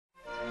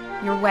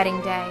your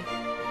wedding day.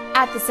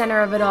 At the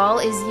center of it all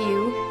is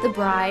you, the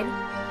bride.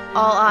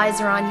 All eyes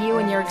are on you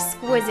in your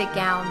exquisite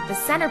gown, the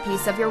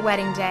centerpiece of your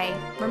wedding day.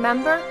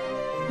 Remember?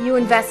 You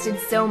invested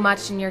so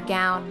much in your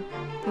gown,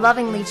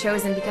 lovingly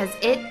chosen because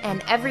it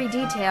and every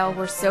detail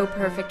were so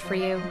perfect for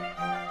you.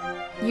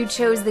 You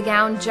chose the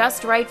gown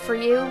just right for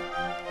you.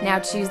 Now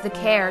choose the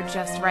care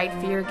just right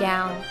for your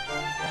gown.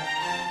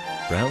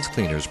 Brown's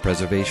Cleaner's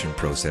preservation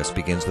process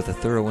begins with a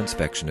thorough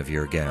inspection of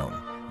your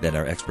gown. Then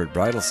our expert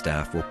bridal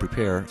staff will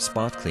prepare,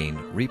 spot clean,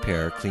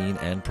 repair, clean,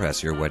 and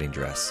press your wedding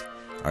dress.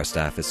 Our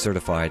staff is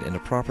certified in a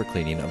proper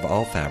cleaning of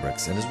all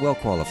fabrics and is well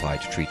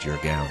qualified to treat your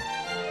gown.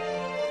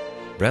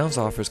 Brown's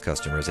offers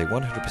customers a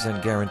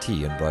 100%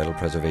 guarantee in bridal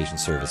preservation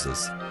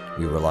services.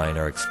 We rely on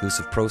our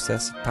exclusive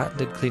process,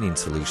 patented cleaning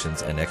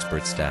solutions, and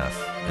expert staff,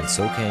 and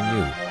so can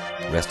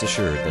you. Rest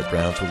assured that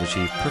Brown's will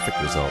achieve perfect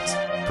results,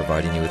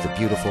 providing you with a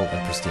beautiful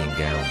and pristine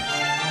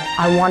gown.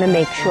 I want to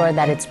make sure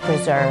that it's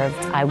preserved.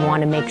 I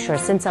want to make sure,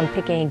 since I'm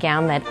picking a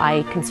gown that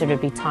I consider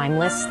to be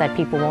timeless, that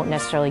people won't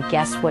necessarily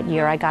guess what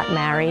year I got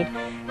married,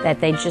 that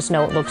they just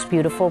know it looks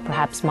beautiful.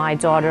 Perhaps my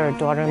daughter or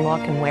daughter-in-law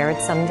can wear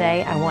it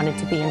someday. I want it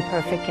to be in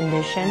perfect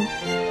condition.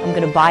 I'm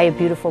going to buy a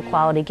beautiful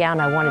quality gown.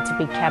 I want it to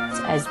be kept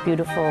as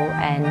beautiful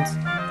and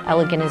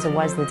elegant as it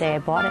was the day I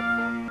bought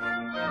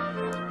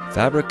it.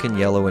 Fabric can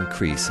yellow and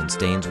crease, and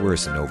stains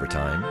worsen over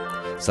time.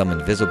 Some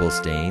invisible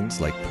stains,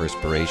 like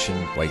perspiration,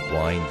 white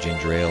wine,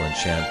 ginger ale, and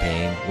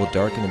champagne, will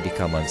darken and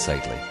become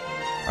unsightly.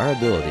 Our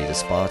ability to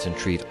spot and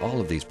treat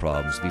all of these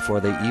problems before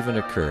they even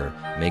occur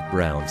make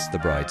Brown's the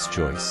bride's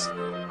choice.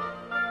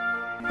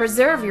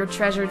 Preserve your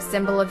treasured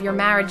symbol of your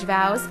marriage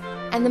vows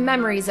and the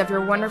memories of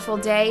your wonderful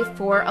day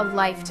for a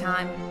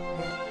lifetime.